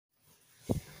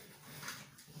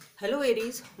Hello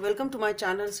Aries, welcome to my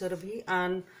channel Surabhi,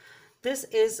 and this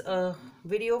is a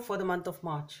video for the month of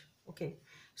March. Okay,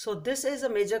 so this is a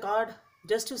major card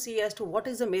just to see as to what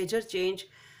is the major change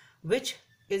which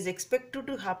is expected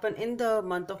to happen in the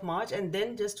month of March, and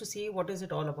then just to see what is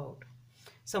it all about.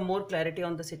 Some more clarity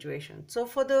on the situation. So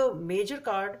for the major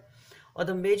card or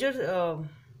the major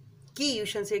key, you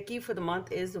should say key for the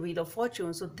month is the Wheel of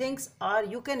Fortune. So things are,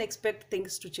 you can expect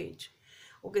things to change.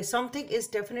 Okay, something is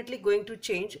definitely going to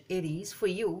change, Aries, for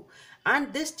you,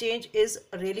 and this change is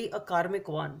really a karmic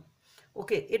one.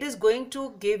 Okay, it is going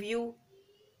to give you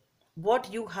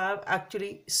what you have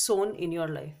actually sown in your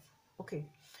life. Okay,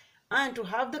 and to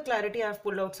have the clarity, I have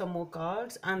pulled out some more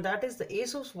cards, and that is the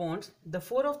Ace of Wands, the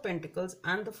Four of Pentacles,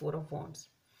 and the Four of Wands.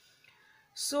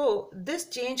 So this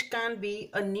change can be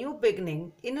a new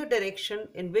beginning in a direction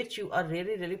in which you are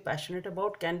really passionate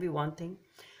about. Can be one thing,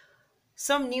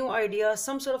 some new idea,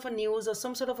 some sort of a news or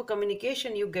some sort of a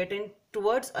communication you get in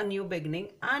towards a new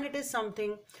beginning, and it is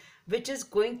something which is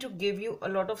going to give you a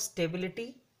lot of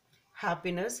stability,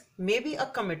 happiness, maybe a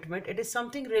commitment. It is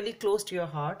something really close to your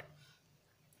heart.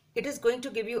 It is going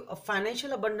to give you a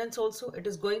financial abundance also. It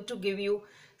is going to give you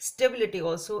stability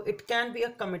also. It can be a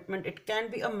commitment, it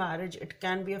can be a marriage, it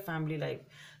can be a family life.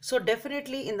 So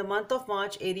definitely in the month of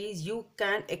March, Aries, you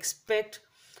can expect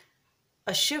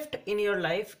a shift in your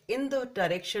life in the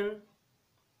direction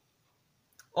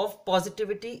of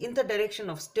positivity, in the direction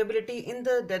of stability, in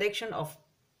the direction of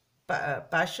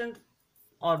passion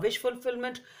or wish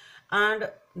fulfillment, and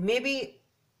maybe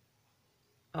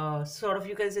sort of,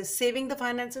 you can say, saving the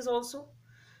finances also.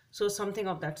 So something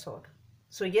of that sort.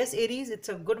 So yes, Aries, it's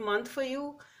a good month for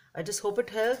you. I just hope it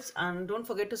helps, and don't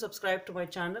forget to subscribe to my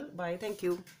channel. Bye. Thank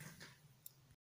you.